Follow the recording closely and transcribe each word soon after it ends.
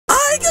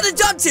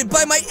adopted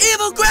by my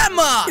evil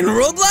grandma in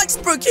Roblox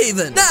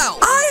Brookhaven. Now,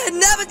 I had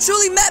never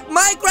truly met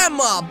my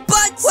grandma,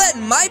 but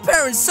when my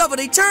parents suffered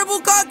a terrible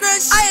car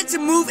crash, I had to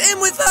move in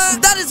with her.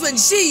 That is when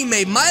she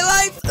made my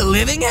life a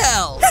living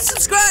hell. Hit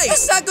subscribe.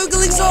 It's not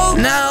Calixo.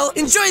 Now,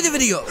 enjoy the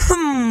video.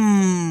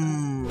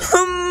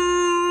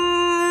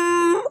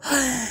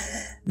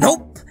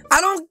 Nope. I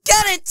don't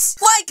get it!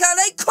 Why can't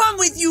I come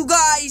with you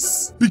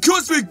guys?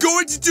 Because we're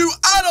going to do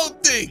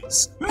adult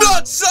things,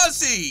 not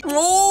sussy!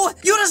 Oh,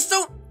 you just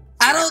don't...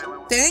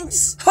 Adult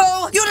things?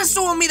 Oh, you just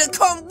want me to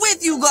come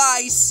with you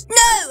guys!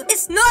 No,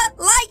 it's not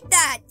like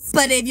that!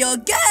 But if you're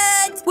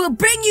good, we'll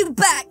bring you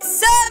back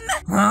some...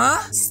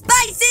 Huh?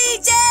 Spicy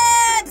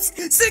chips!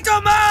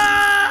 Sicko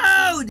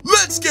mode!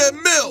 Let's get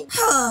milk!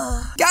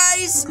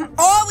 Guys, I'm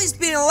always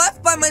being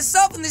left by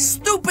myself in this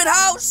stupid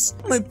house.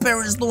 My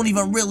parents don't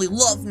even really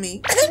love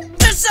me.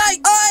 Just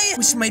like I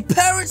wish my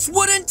parents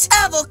wouldn't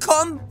ever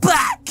come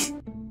back.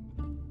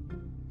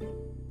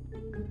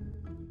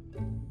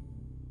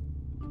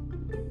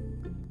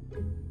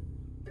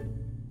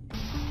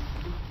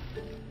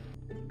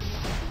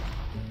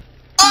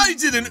 I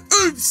did an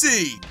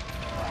oopsie!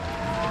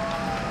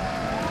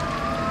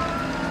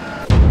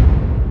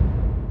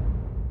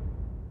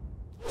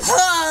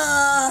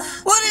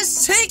 What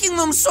is taking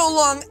them so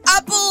long,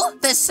 Apple?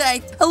 They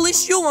say, at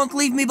least you won't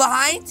leave me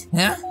behind.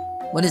 Huh?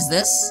 What is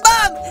this?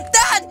 Mom!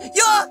 Dad!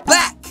 You're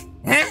back!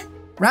 Huh?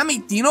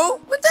 Ramitino?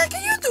 What the heck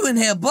are you doing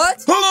here, bud?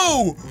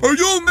 Hello! Are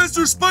you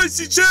Mr.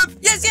 Spicy Chip?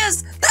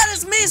 Yes, that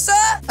is me, sir!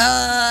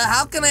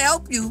 How can I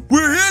help you?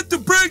 We're here to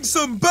bring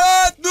some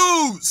bad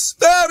news!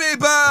 Very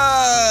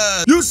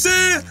bad! You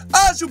see,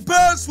 as your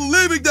parents were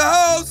leaving the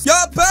house,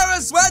 your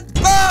parents went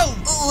boom!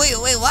 Oh,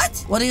 wait,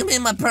 what? What do you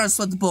mean my parents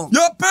went boom?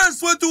 Your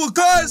parents went to a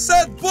car and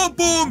said boom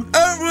boom!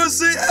 Everyone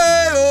say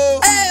ayo!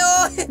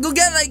 Ayo! Go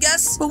get it, I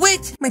guess. But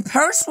wait, my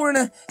parents were in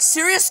a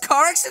serious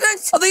car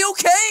accident? Are they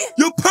okay?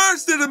 Your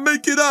parents didn't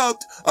make it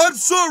out! I'm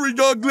sorry,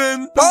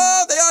 youngling!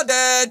 Oh, they are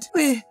dead!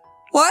 Wait,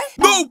 what?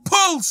 No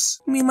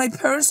pulse! You mean my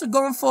parents are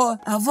going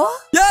forever?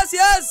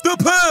 Yes!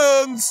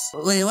 Depends!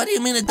 Wait, what do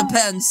you mean it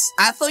depends?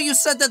 I thought you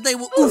said that they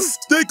were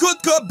oofed. They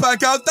could come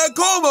back out that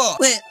coma!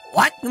 Wait,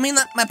 what? You mean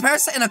that my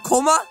parents are in a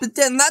coma? But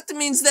then that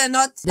means they're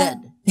not dead.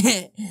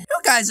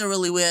 You guys are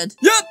really weird.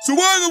 Yep, so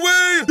by the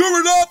way, you're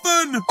an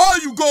orphan. Are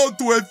you going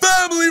to a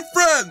family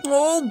friend?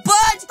 Oh,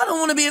 but I don't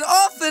want to be an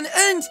orphan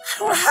and I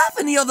don't have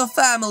any other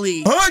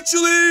family.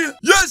 Actually,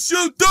 yes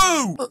you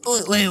do.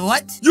 Wait,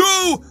 what?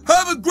 You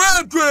have a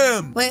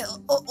gram. Wait,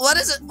 what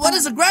is it? What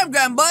is a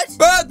gram, bud?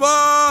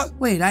 Grandma.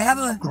 Wait, I have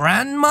a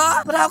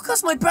grandma? But how come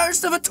my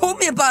parents never told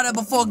me about it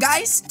before,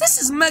 guys?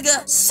 This is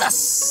mega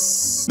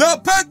sus. Now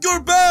pack your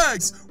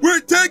bags. We're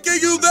taking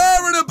you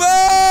there in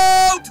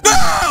about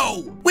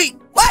now. Wait,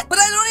 what? But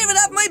I don't even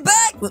have my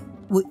bag!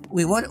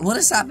 Wait, what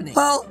is happening?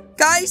 Well,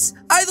 guys,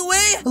 either way,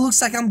 it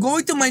looks like I'm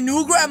going to my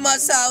new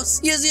grandma's house.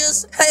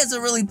 Yes, I have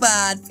a really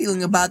bad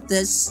feeling about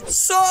this.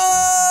 So,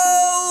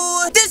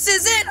 this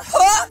is it,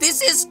 huh?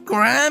 This is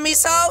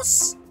Grammy's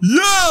house?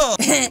 Yeah!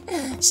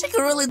 She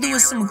could really do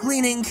with some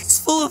cleaning. It's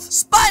full of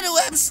spider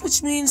webs,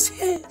 which means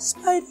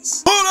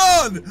spiders.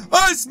 Hold on!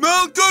 I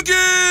smell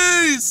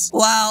cookies!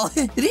 Wow,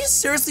 did he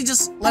seriously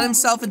just let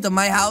himself into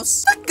my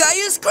house? That guy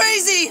is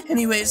crazy!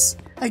 Anyways,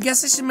 I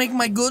guess I should make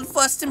my good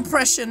first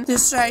impression.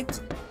 That's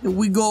right. Here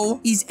we go.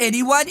 Is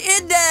anyone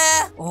in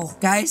there? Oh,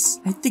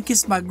 guys, I think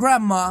it's my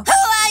grandma. Who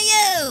are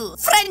you?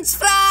 French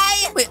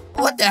fry? Wait,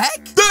 what the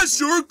heck? That's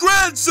your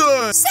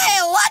grandson!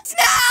 Say what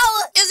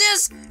now? Is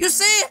this, you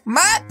see,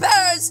 my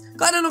parents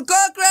got in a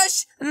car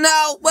crash, and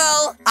now,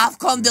 well, I've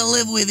come to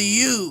live with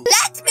you.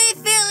 Let me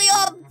feel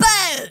your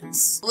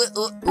bones.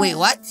 Wait,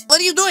 what? What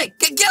are you doing?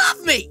 Get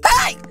off me!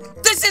 Hey!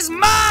 This is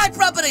my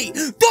property!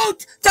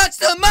 Don't touch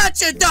the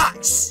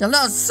merchandise!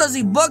 Now,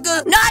 sussy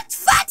bugger. Not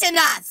fat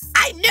enough!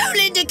 I knew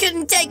Linda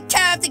couldn't take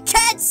care of the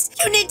kids!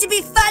 You need to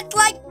be fat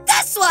like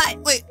this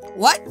one! Wait,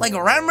 what? Like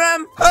a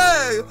ram?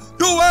 Hey!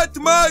 Don't hurt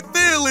my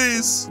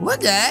feelings!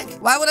 What the heck?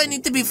 Why would I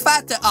need to be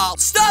fat to— Oh,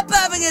 stop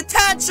having a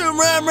tantrum,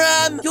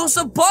 Ram! You're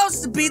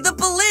supposed to be the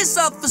police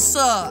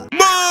officer!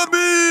 Mommy!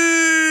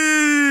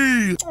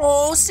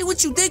 Oh, see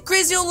what you did,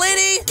 crazy old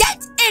lady?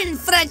 Get in,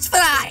 French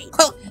fry!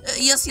 Oh,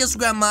 yes,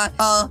 Grandma.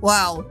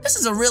 Wow. This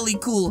is a really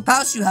cool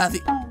house you have.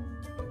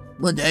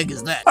 What the heck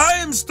is that? I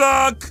am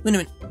stuck! Wait a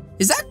minute.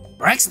 Is that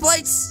Rex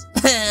plates?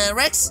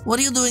 Rex, what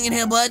are you doing in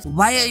here, bud?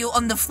 Why are you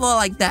on the floor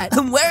like that?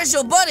 Where's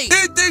your buddy?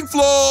 Eating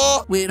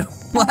floor! Wait,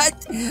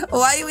 what?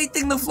 Why are you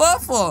eating the floor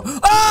for?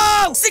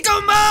 Oh!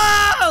 Sicko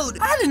mode!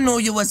 I didn't know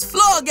you was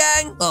floor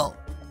gang. Oh.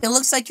 It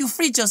looks like you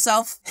freed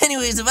yourself.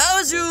 Anyways, if I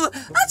was you,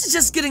 I'd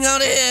suggest getting out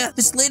of here.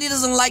 This lady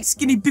doesn't like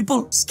skinny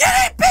people.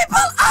 Skinny people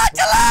aren't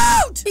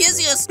allowed!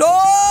 Yes. No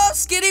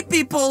skinny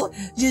people.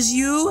 Just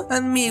you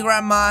and me,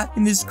 Grandma,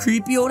 in this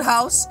creepy old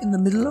house in the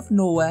middle of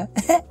nowhere.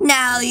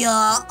 Now you're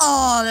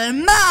all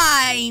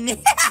mine.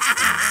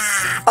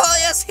 Oh,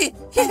 yes.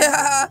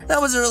 Yeah,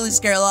 that was a really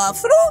scary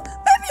laugh. You know,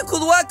 maybe maybe you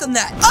could work on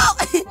that. Oh,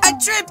 I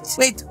tripped.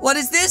 Wait, what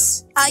is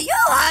this? Are you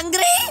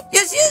hungry?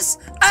 Yes,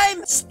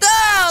 I'm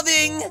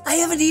starving. I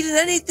haven't eaten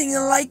anything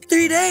in like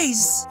 3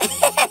 days.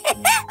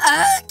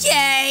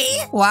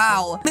 Okay.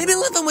 Wow, maybe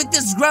living with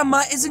this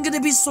grandma isn't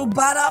gonna be so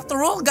bad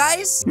after all,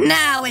 guys.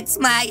 Now it's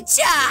my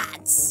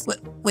chance.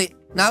 Wait,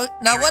 now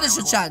what is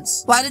your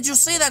chance? Why did you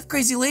say that,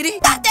 crazy lady?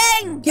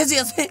 Nothing. Yes.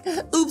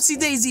 Oopsie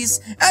daisies.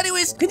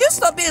 Anyways, can you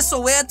stop being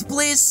so weird,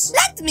 please?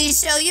 Let me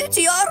show you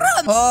to your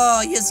room.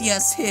 Oh,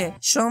 yes. Here,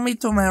 show me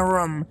to my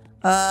room.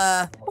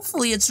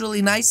 Hopefully it's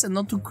really nice and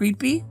not too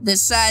creepy.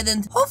 This side,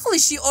 and hopefully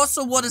she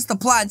also waters the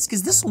plants,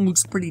 because this one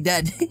looks pretty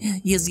dead.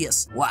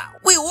 Yes. Wow.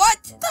 Wait,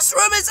 what? This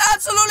room is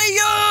absolutely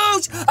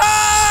huge!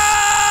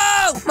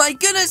 Oh! My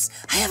goodness!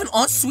 I have an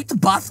ensuite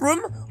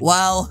bathroom?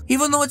 Wow.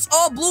 Even though it's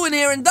all blue in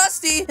here and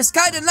dusty, it's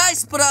kind of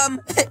nice, but,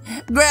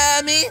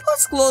 Grammy,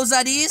 let's close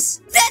at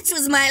these. That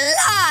was my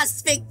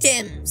last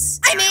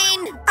victims. I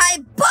mean, I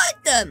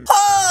bought them.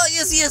 Oh,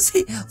 yes.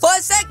 For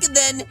a second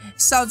then,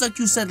 sounds like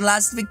you said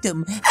last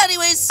victim.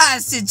 Anyways, I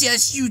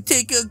suggest you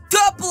take a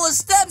couple of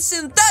steps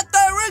in that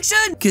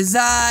direction, because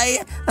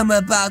I am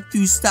about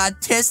to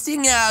start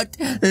testing out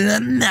the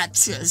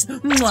mattress.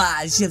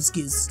 Mwah,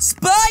 chefskis.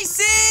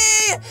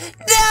 Spicy!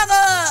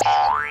 Never!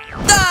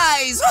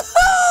 Nice!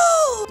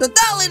 Woohoo! So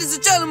that, ladies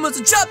and gentlemen, is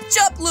a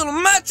chop little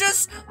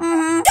mattress.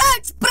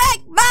 Don't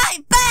break my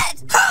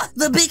bed! Ha!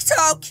 The big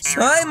talk.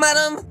 Sorry,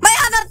 madam. My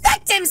other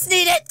victims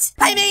need it!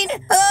 I mean,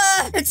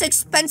 it's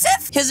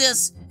expensive?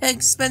 Yes.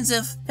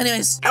 Expensive.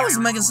 Anyways, that was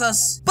mega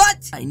sus.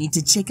 But I need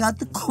to check out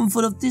the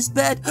comfort of this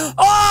bed.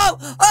 Oh,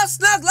 a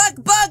snug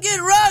like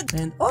bucket rug.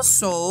 And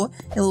also,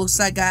 it looks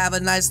like I have a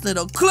nice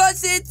little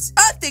closet.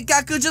 I think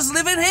I could just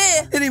live in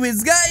here.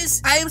 Anyways,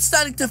 guys, I am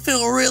starting to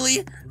feel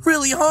really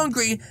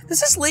hungry.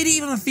 Does this lady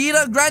even feed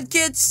her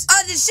grandkids?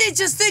 Or did she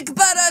just think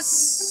about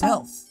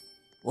herself?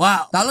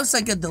 Wow, that looks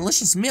like a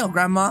delicious meal,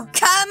 Grandma.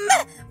 Come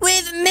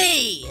with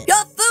me.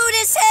 Your food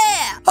is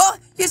here. Oh,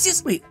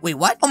 yes. Wait,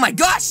 what? Oh my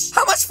gosh,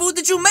 how much food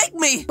did you make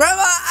me?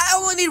 Grandma, I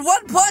only need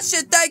 1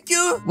 portion, thank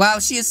you. Wow,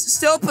 she is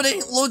still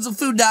putting loads of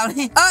food down.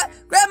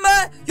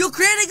 Grandma, you're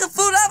creating a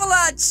food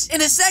avalanche.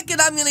 In a second,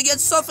 I'm gonna get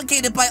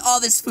suffocated by all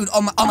this food.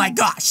 Oh my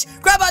gosh.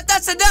 Grandma,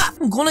 that's enough.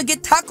 I'm gonna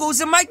get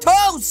tacos in my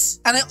toes.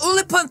 And I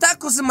only put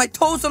tacos in my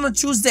toes on a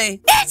Tuesday.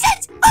 Is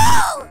it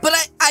all?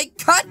 But I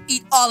can't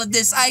eat all of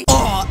this.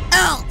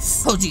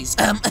 Else. Oh, jeez.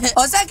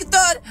 On second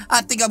thought,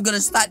 I think I'm gonna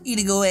start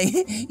eating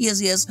away.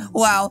 Yes.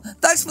 Wow.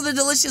 Thanks for the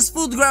delicious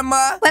food,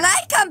 Grandma. When I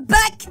come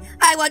back,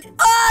 I want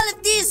all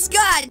of these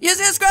gone.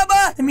 Yes,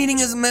 Grandma. I'm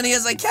eating as many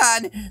as I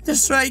can.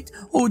 That's right.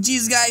 Oh,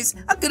 jeez, guys.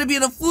 I'm gonna be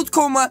in a food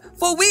coma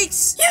for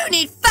weeks. You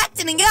need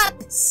fattening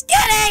up,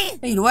 skinny.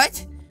 Wait,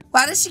 what?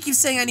 Why does she keep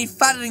saying I need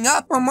fattening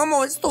up? My mom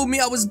always told me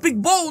I was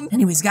big bone.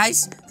 Anyways,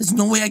 guys, there's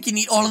no way I can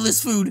eat all of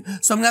this food.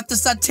 So I'm gonna have to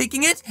start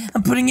taking it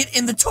and putting it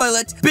in the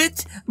toilet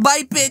bit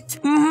by bit.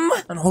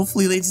 And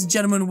hopefully, ladies and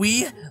gentlemen,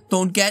 we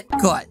don't get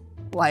caught.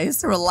 Why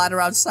is there a ladder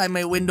outside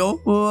my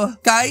window?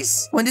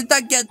 Guys, when did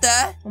that get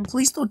there? And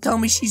please don't tell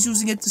me she's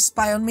using it to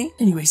spy on me.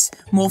 Anyways,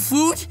 more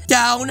food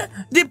down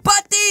the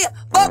potty.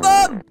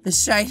 Boom.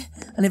 That's right.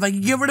 And if I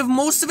can get rid of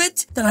most of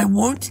it, then I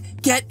won't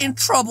get in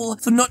trouble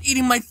for not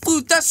eating my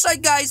food. That's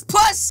right, guys.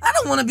 Plus, I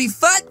don't want to be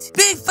fat.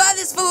 Being fat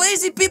is for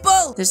lazy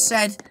people. That's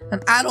right.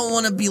 And I don't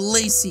want to be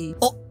lazy.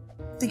 Oh.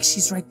 I think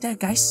she's right there,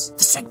 guys.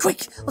 That's right,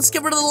 quick. Let's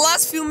get rid of the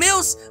last few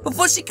meals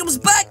before she comes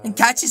back and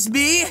catches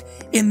me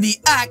in the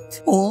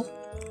act.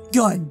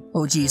 Gun.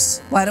 Oh,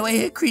 jeez. Why do I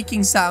hear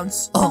creaking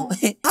sounds? Oh,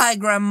 hi,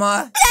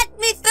 Grandma. Let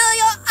me feel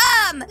your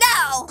arm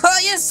now. Oh,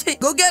 yes.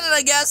 Go get it,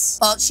 I guess.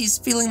 Oh, she's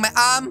feeling my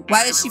arm.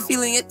 Why is she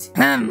feeling it?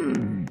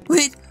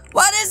 Wait,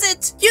 what is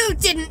it? You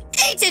didn't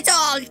eat it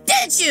all,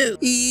 did you?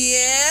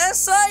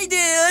 Yes, I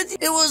did.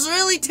 It was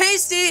really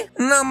tasty.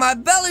 Now my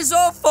belly's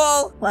all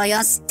full. Well,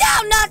 you're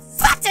still not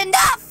fat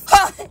enough.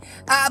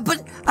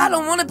 But I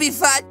don't want to be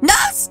fat. No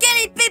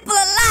skinny people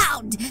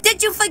allowed.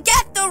 Did you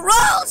forget the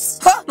rules?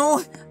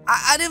 No.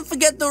 I didn't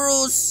forget the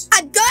rules.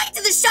 I'm going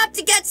to the shop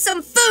to get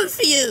some food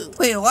for you.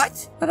 Wait,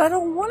 what? But I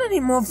don't want any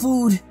more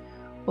food.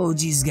 Oh,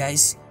 geez,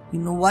 guys. You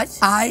know what?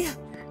 I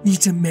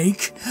need to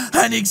make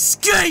an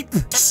escape.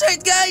 That's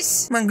right,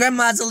 guys. My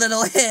grandma's a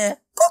little hair.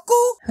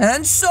 Cuckoo.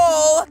 And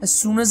so, as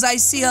soon as I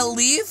see her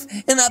leave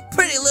in a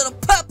pretty little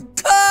pop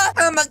car,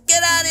 I'ma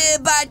get out of here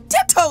by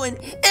tiptoeing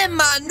in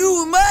my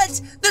new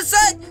muds. That's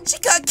right. She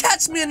can't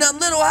catch me in them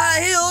little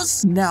high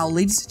heels. Now,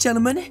 ladies and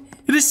gentlemen,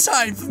 it is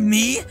time for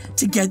me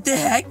to get the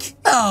heck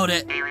out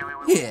of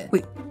here.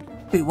 Wait,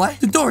 what?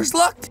 The door is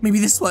locked. Maybe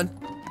this one.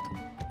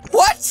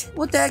 What?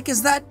 What the heck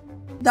is that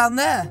down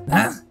there?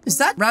 Huh? Is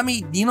that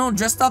Rami Dino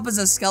dressed up as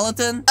a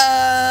skeleton?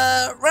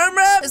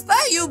 Ram, is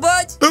that you,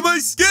 bud? Am I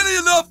skinny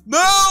enough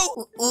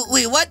now?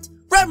 Wait, what?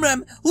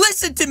 Ram,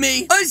 listen to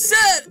me. I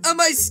said, am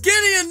I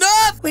skinny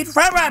enough? Wait,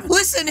 Ram,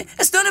 listen.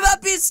 It's not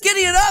about being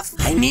skinny enough.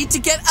 I need to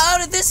get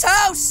out of this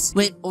house.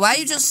 Wait, why are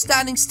you just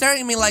standing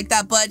staring at me like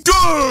that, bud?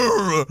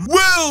 Durr!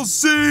 We'll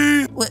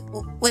see.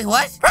 Wait,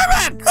 what?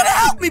 Ram, could you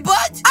help me,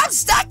 bud? I'm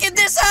stuck in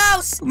this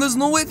house. and there's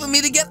no way for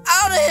me to get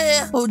out of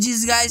here. Oh,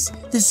 jeez, guys.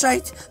 That's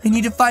right. I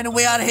need to find a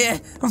way out of here.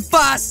 And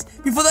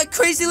fast, before that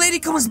crazy lady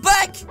comes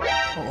back.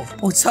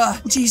 Oh, it's her.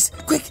 Oh, jeez.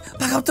 Quick,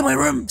 back out to my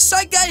room. That's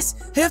right, guys.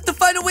 I have to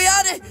find a way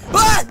out of here.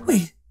 Ah!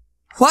 Wait.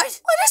 What?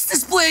 What is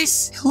this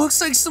place? It looks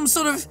like some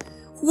sort of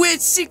weird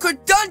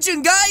secret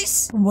dungeon,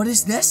 guys. And what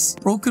is this?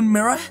 Broken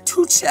mirror,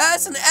 2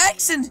 chairs, an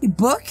axe, and a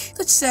book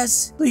that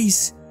says,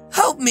 please,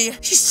 help me.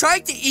 She's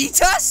trying to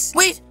eat us?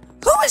 Wait,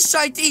 who is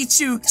trying to eat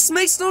you? This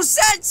makes no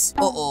sense.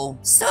 Uh-oh.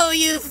 So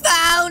you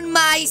found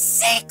my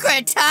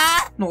secret,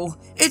 huh? No,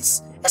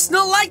 it's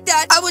not like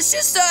that. I was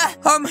just, I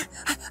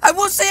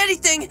won't say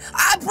anything.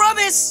 I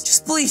promise.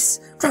 Just please,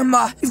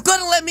 Grandma, you've got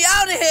to let me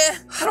out of here.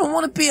 I don't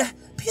want to be a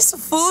piece of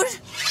food.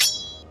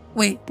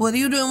 Wait, what are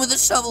you doing with a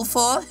shovel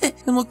for?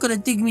 You're not gonna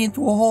dig me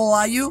into a hole,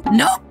 are you?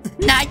 Nope.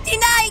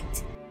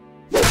 Nighty-night.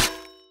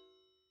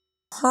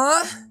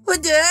 Huh?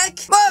 What the heck?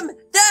 Mom!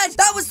 Dad!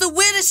 That was the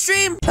weirdest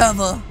dream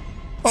ever.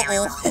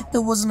 Uh-oh. It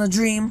wasn't a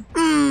dream.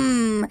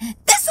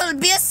 This'll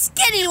be a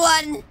skinny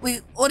one.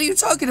 Wait, what are you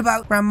talking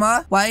about,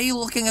 Grandma? Why are you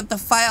looking at the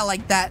fire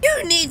like that?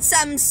 You need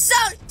some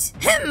salt.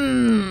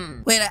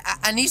 Wait,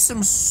 I need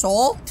some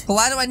salt?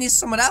 Why do I need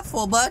some of that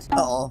for, bud?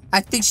 Uh-oh.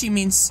 I think she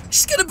means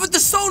she's gonna put the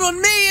salt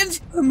on me and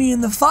put me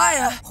in the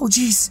fire. Oh,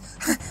 jeez.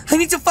 I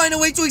need to find a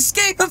way to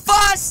escape and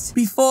fast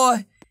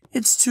before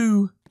it's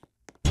too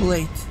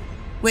late.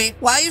 Wait,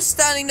 why are you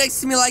standing next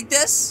to me like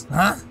this?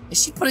 Huh?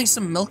 Is she putting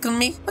some milk on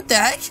me? What the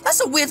heck?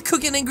 That's a weird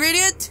cooking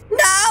ingredient.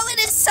 Now it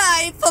is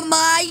time for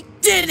my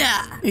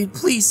dinner. Wait,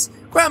 please.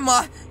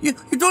 Grandma, you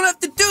don't have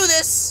to do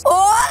this.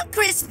 All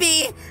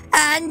crispy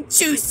and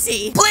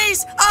juicy.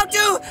 Please, I'll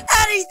do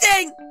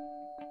anything.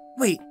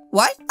 Wait,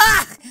 what?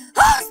 Ah,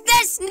 who's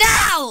this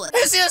now?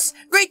 It's just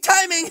great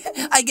timing,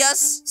 I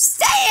guess.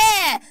 Stay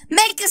here,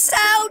 make a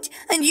sound,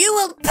 and you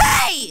will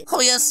pay. Oh,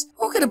 yes.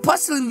 Who could it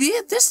possibly be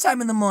at this time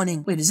in the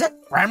morning? Wait, is that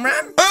Ram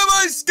Ram? Am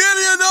I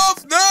skinny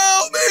enough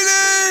now,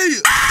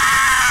 Meanie?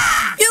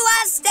 Ah! You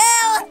are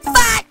still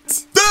fat.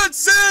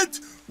 That's it!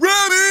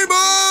 Ready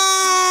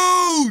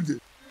mode!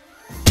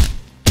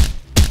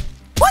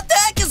 What the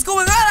heck is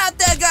going on out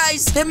there,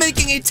 guys? They're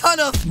making a ton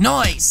of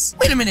noise.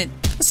 Wait a minute.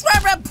 Is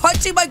Ram Ram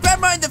punching my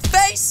grandma in the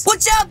face?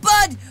 Watch out,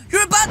 bud!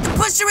 You're about to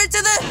push her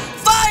into the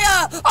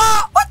fire!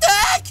 Oh, what the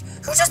heck?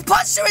 You just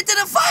punched her into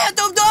the fire,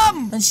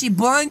 dum-dum! And she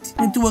burnt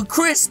into a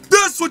crisp.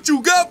 That's what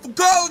you got for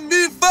calling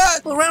me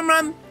fat! Well, Ram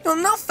Ram, you're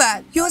not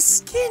fat. You're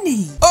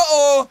skinny.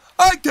 Uh-oh,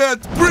 I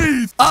can't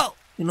breathe! Oh!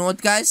 You know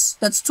what, guys?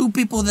 That's 2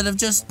 people that have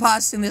just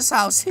passed in this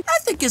house. I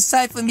think it's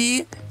time for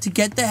me to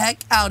get the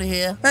heck out of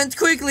here. And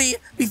quickly,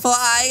 before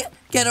I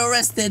get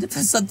arrested for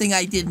something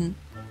I didn't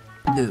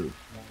do.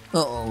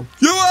 Uh-oh.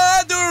 You are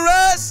under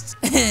arrest!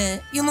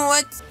 You know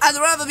what? I'd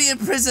rather be in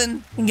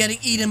prison than getting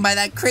eaten by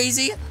that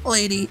crazy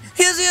lady.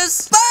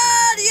 Yes.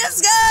 But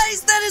yes,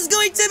 guys, that is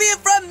going to be it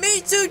from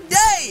me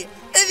today.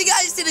 If you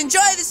guys did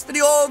enjoy this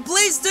video,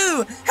 please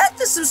do hit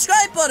the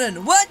subscribe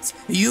button. What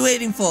are you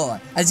waiting for?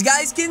 As you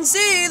guys can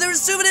see,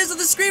 there's 2 videos on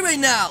the screen right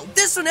now.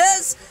 This one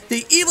is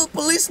the evil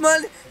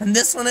policeman, and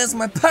this one is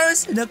my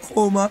parents in a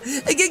coma.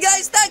 Again,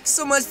 guys, thanks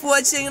so much for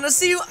watching, and I'll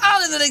see you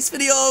all in the next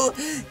video.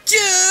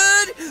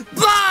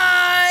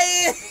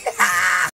 Goodbye!